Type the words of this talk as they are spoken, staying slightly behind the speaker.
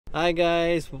Hi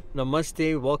guys,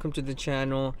 namaste, welcome to the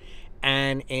channel.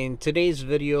 And in today's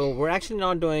video, we're actually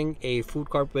not doing a food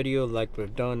cart video like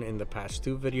we've done in the past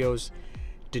two videos.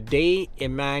 Today,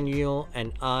 Immanuel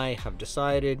and I have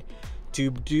decided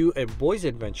to do a boys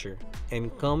adventure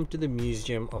and come to the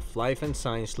Museum of Life and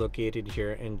Science located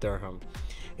here in Durham.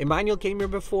 Immanuel came here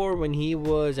before when he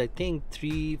was, I think,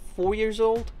 4 years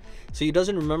old, so he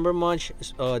doesn't remember much.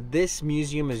 This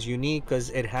museum is unique because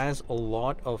it has a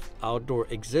lot of outdoor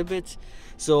exhibits.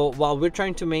 So while we're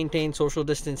trying to maintain social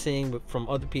distancing from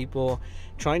other people,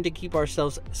 trying to keep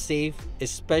ourselves safe,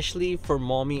 especially for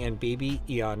mommy and baby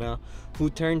Ianna, who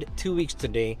turned 2 weeks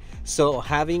today, so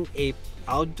having a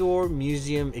outdoor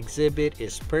museum exhibit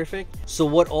is perfect. So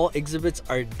what all exhibits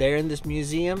are there in this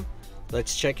museum?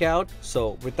 Let's check out.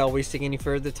 So without wasting any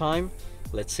further time,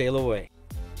 let's sail away.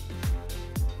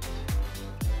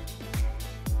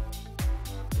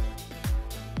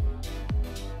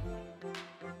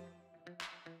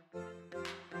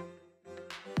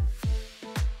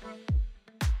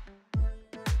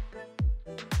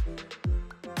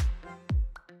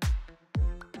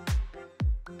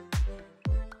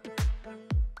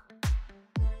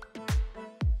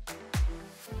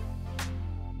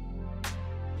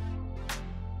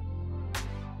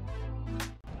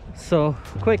 So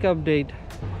quick update,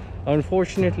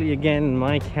 unfortunately again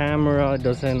my camera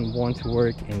doesn't want to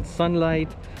work in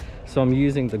sunlight, so I'm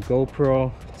using the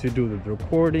GoPro to do the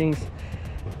recordings.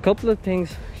 Couple of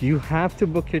things: you have to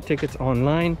book your tickets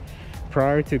online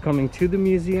prior to coming to the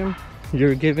museum.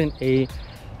 You're given a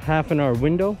half-an-hour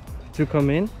window to come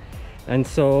in, and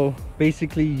so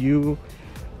basically you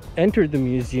enter the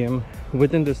museum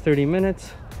within this 30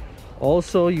 minutes.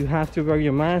 Also, you have to wear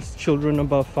your mask. Children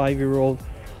above 5-year-old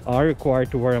are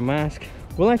required to wear a mask.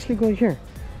 We'll actually go here,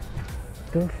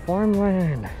 the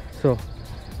farmland, so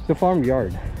the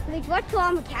farmyard. Like what? So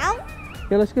I'm a cow?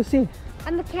 Yeah, let's go see.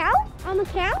 I'm a cow? I'm a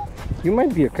cow? You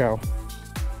might be a cow.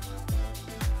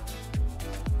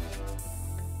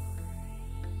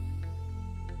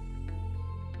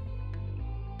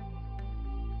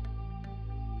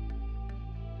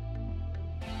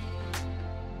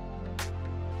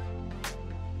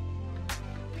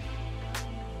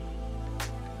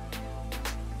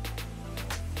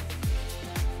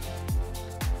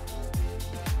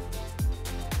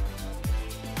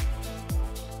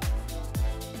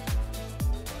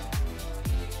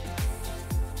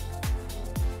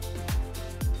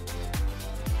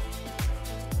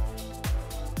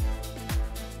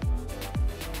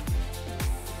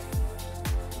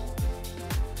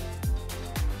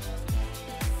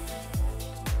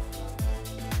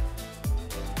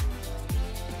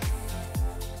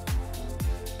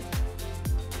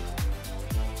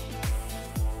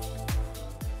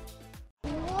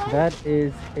 That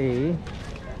is a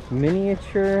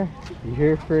miniature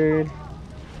Hereford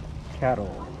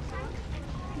cattle.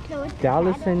 So it's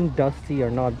Dallas and Dusty are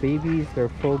not babies, they're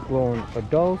full-grown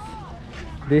adults.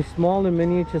 Their small and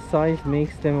miniature size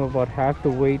makes them about half the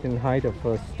weight and height of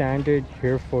a standard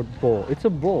Hereford bull. It's a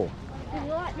bull.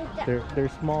 what is that? They're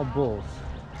small bulls.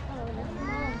 Oh, the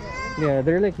small one. Yeah,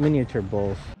 they're like miniature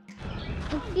bulls.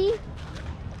 You see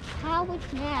how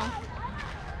it's now.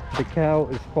 The cow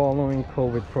is following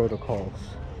COVID protocols,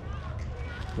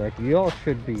 like we all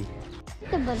should be.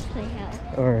 The butterfly house.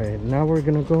 Alright, now we're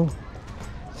gonna go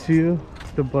to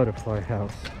the butterfly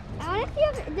house. I want to see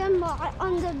if the moth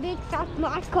on the big fat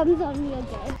moth comes on me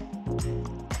again.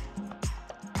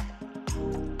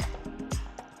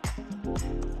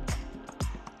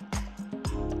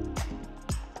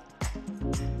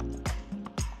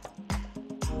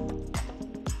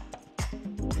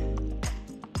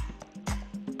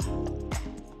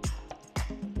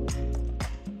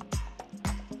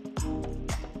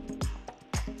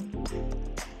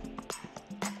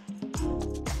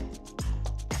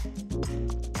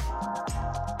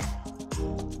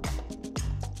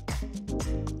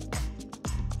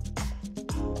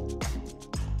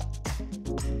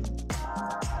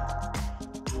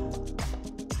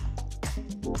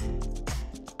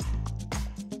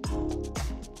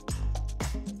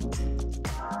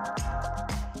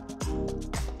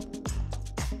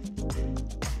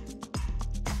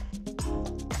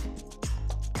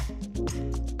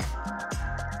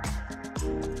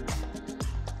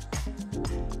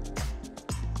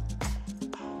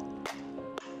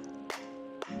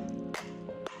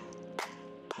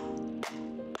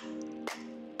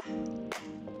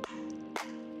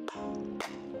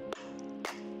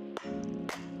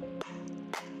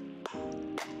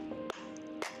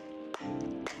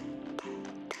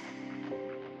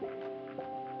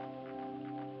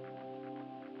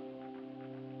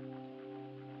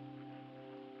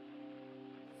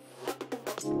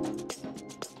 Look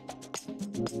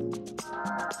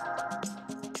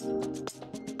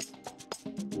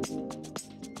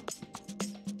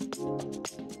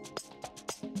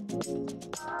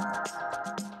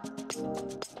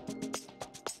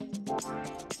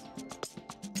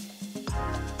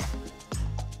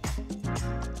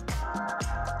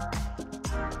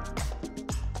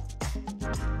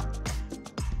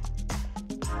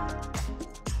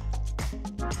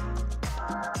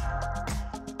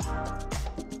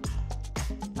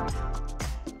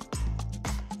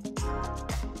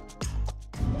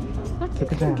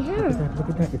at that. Look at that. Look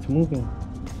at that. It's moving.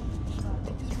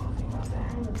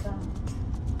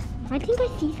 I think I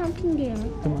see something there.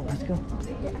 Come on, let's go. I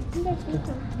think I see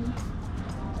something.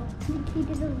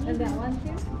 And that one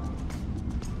too?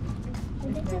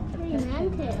 It's a praying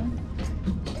mantis.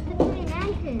 It's a praying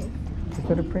mantis. Is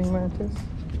that a praying mantis?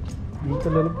 Eat the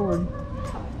little board.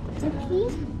 See?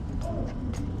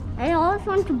 I always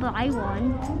want to buy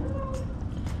one.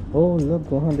 Oh, look,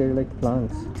 Gohan, they're like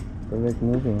plants. They're like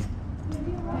moving.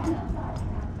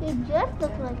 They just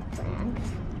look like plants.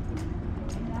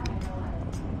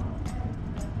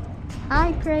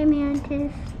 Hi, praying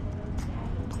mantis.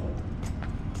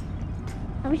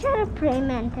 I wish I had a praying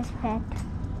mantis pet.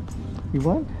 You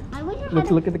what? I wish I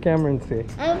had Look at the camera and say.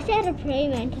 I wish I had a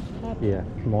praying mantis pet. Yeah,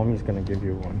 mommy's gonna give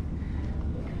you one.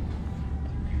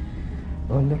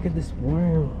 Oh, look at this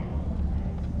worm.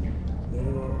 Yeah,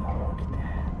 look at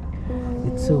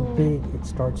that. It's so big. It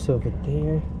starts over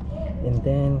there, and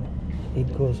then it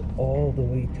goes all the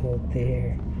way to up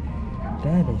there.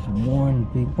 That is one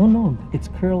big. Oh no, it's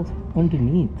curled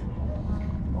underneath.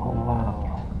 Oh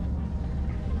wow,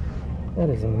 that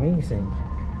is amazing.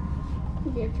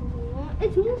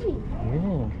 It's moving.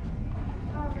 Yeah.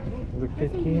 Look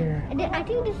at here. I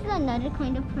think this is another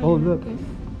kind of praying Oh look, mantis.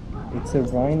 it's a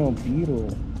rhino beetle.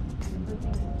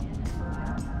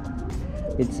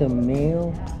 It's a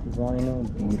male rhino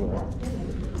beetle.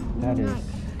 That is.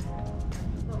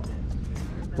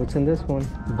 What's in this one?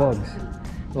 Bugs.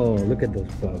 Oh, look at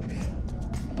those bugs.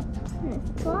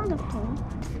 It's wonderful.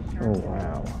 Oh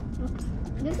wow.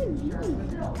 Look at these.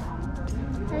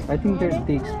 I think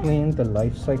they explain the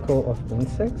life cycle of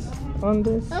insects on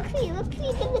this. Look, see, there's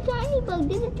a tiny bug.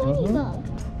 There's a tiny bug.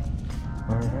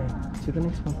 Alright, to the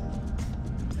next one.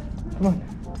 Come on.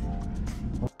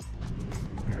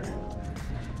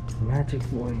 Magic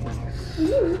wings.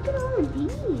 Look at all of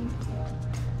these.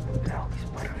 Look at all these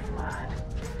butterflies.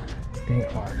 They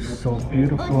are so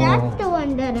beautiful. Oh, that's the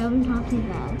one that I'm talking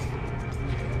about.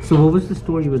 So what was the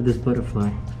story with this butterfly?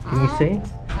 Can you say?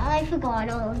 I forgot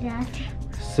all of that.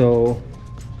 So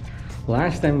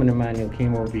last time when Immanuel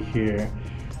came over here,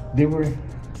 there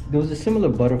was a similar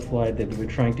butterfly that they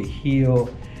were trying to heal,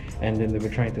 and then they were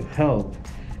trying to help.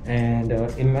 And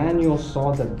Immanuel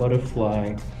saw that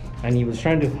butterfly, and he was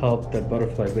trying to help that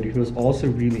butterfly, but he was also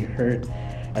really hurt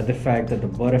at the fact that the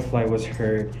butterfly was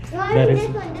hurt,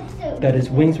 that his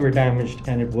wings were damaged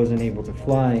and it wasn't able to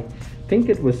fly. I think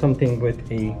it was something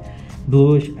with a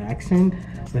bluish accent,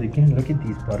 but again, look at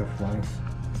these butterflies.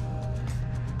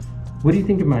 What do you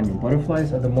think, Immanuel?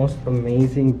 Butterflies are the most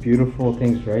amazing, beautiful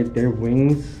things, right? Their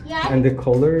wings and the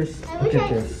colors. Look at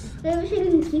this. I wish I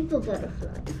didn't keep a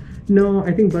butterfly. No,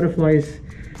 I think butterflies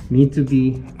need to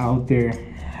be out there,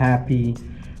 happy,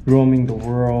 roaming the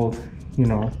world, you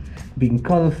know, being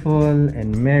colorful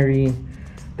and merry.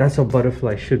 That's how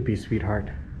butterflies should be,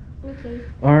 sweetheart. Okay.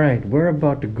 All right, we're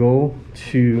about to go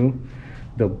to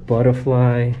the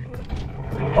butterfly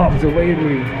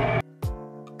observatory.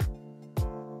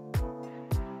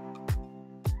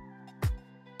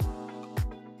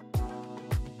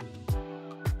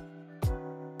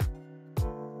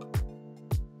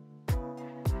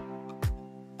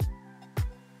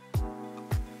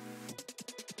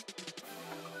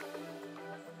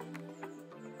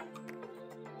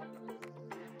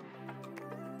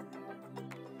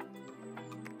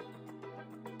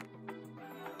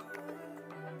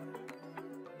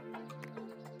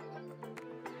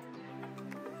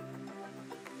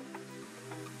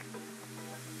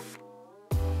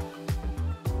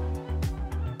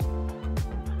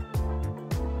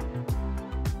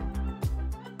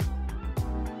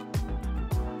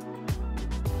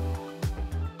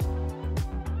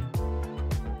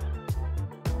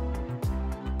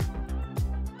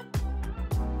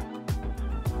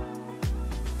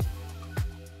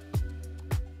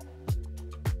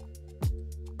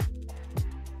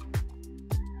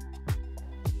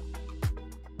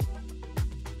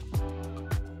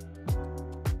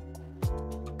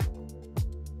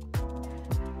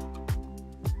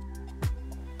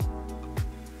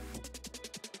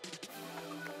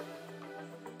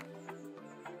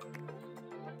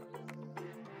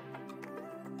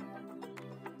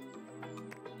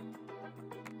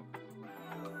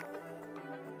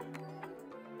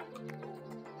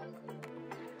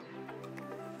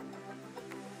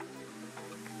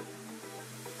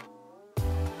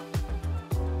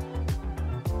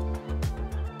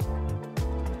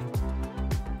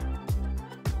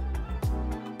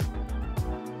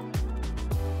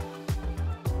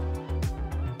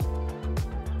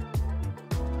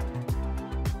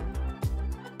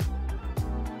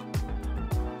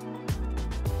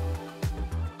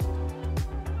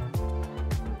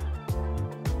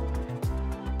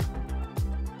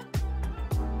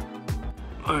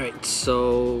 Alright,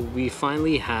 so we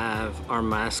finally have our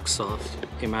masks off.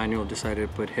 Emmanuel decided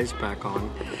to put his back on.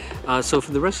 So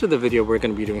for the rest of the video, we're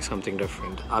going to be doing something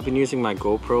different. I've been using my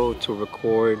GoPro to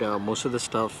record most of the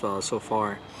stuff so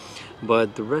far.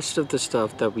 But the rest of the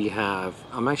stuff that we have,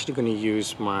 I'm actually going to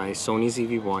use my Sony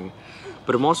ZV-1.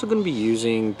 But I'm also going to be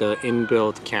using the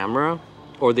inbuilt camera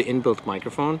or the inbuilt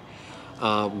microphone.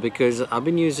 Because I've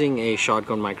been using a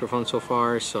shotgun microphone so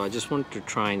far, so I just wanted to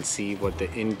try and see what the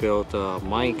inbuilt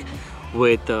mic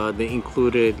with the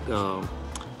included,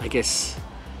 I guess,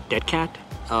 dead cat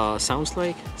sounds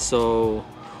like. So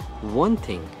one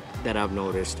thing that I've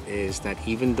noticed is that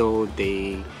even though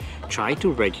they try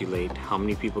to regulate how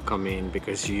many people come in,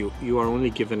 because you are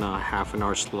only given a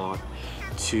half-an-hour slot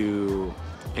to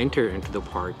enter into the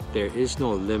park, there is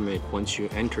no limit once you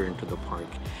enter into the park.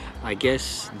 I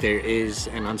guess there is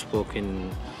an unspoken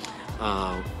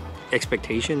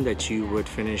expectation that you would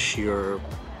finish your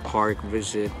park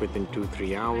visit within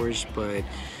 2-3 hours, but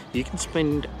you can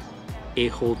spend a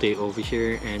whole day over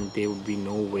here and there will be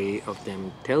no way of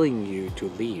them telling you to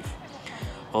leave.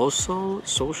 Also,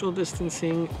 social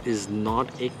distancing is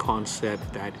not a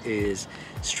concept that is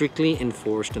strictly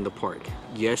enforced in the park.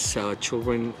 Yes,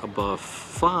 children above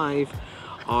 5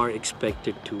 are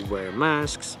expected to wear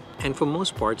masks, and for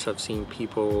most parts I've seen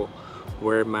people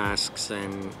wear masks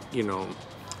and, you know,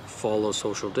 follow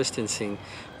social distancing.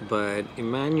 But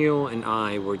Immanuel and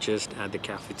I were just at the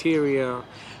cafeteria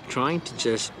trying to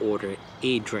just order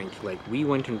a drink. Like, we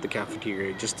went into the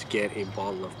cafeteria just to get a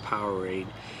bottle of Powerade,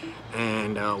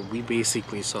 and we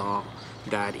basically saw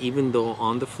that even though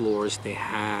on the floors they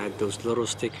had those little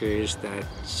stickers that,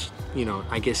 you know,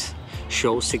 I guess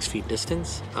show 6 feet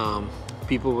distance,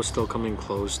 people were still coming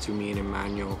close to me and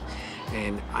Emmanuel,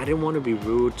 and I didn't want to be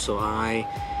rude, so I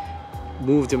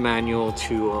moved Emmanuel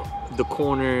to the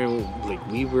corner. Like,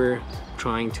 we were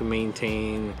trying to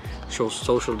maintain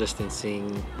social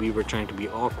distancing. We were trying to be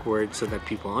awkward so that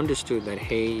people understood that,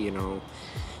 hey, you know,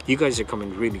 you guys are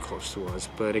coming really close to us.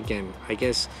 But again, I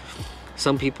guess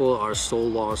some people are so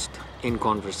lost in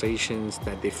conversations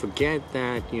that they forget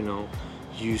that, you know,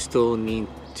 you still need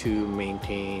to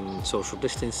maintain social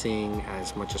distancing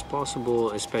as much as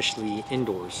possible, especially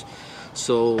indoors.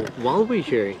 So while we're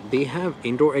here, they have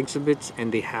indoor exhibits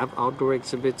and they have outdoor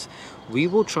exhibits. We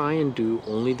will try and do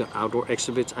only the outdoor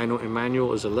exhibits. I know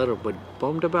Emmanuel is a little bit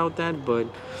bummed about that, but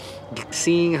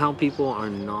seeing how people are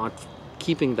not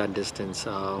keeping that distance,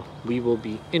 we will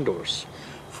be indoors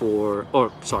for,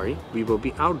 or sorry, we will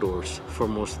be outdoors for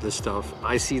most of the stuff.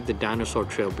 I see the dinosaur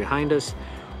trail behind us.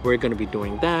 We're going to be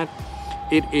doing that.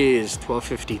 It is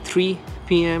 12:53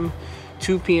 p.m.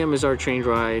 2 p.m. is our train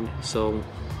ride, so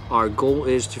our goal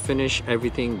is to finish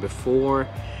everything before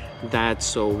that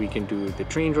so we can do the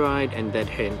train ride and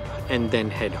then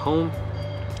head home.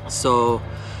 So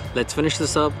let's finish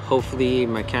this up. Hopefully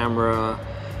my camera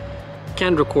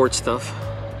can record stuff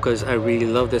because I really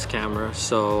love this camera.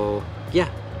 So yeah,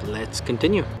 let's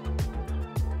continue.